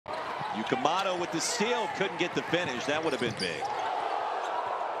Yukimoto with the steal, couldn't get the finish. That would have been big.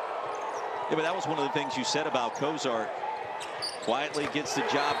 Yeah, but that was one of the things you said about Kozart. Quietly gets the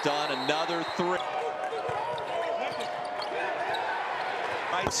job done. Another three.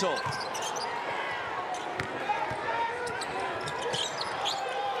 Reitzel.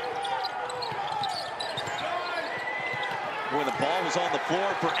 Where the ball was on the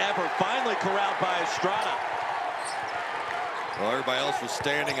floor forever, finally corralled by Estrada. Well, everybody else was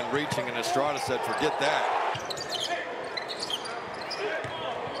standing and reaching, and Estrada said, forget that.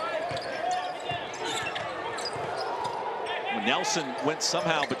 Nelson went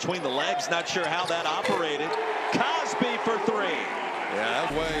somehow between the legs, not sure how that operated. Cosby for three. Yeah,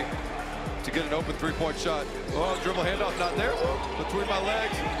 that way to get an open three-point shot. Oh, dribble handoff not there. Between my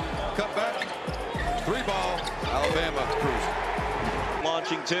legs, cut back. Three ball, Alabama cruising.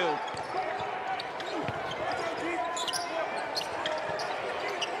 Launching two.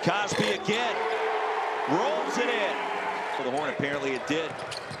 Cosby again. Rolls it in. For the horn, apparently it did.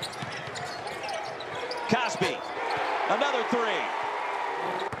 Cosby. Another three.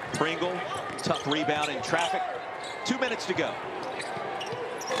 Pringle, tough rebound in traffic. 2 minutes to go.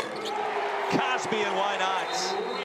 Cosby, and why not?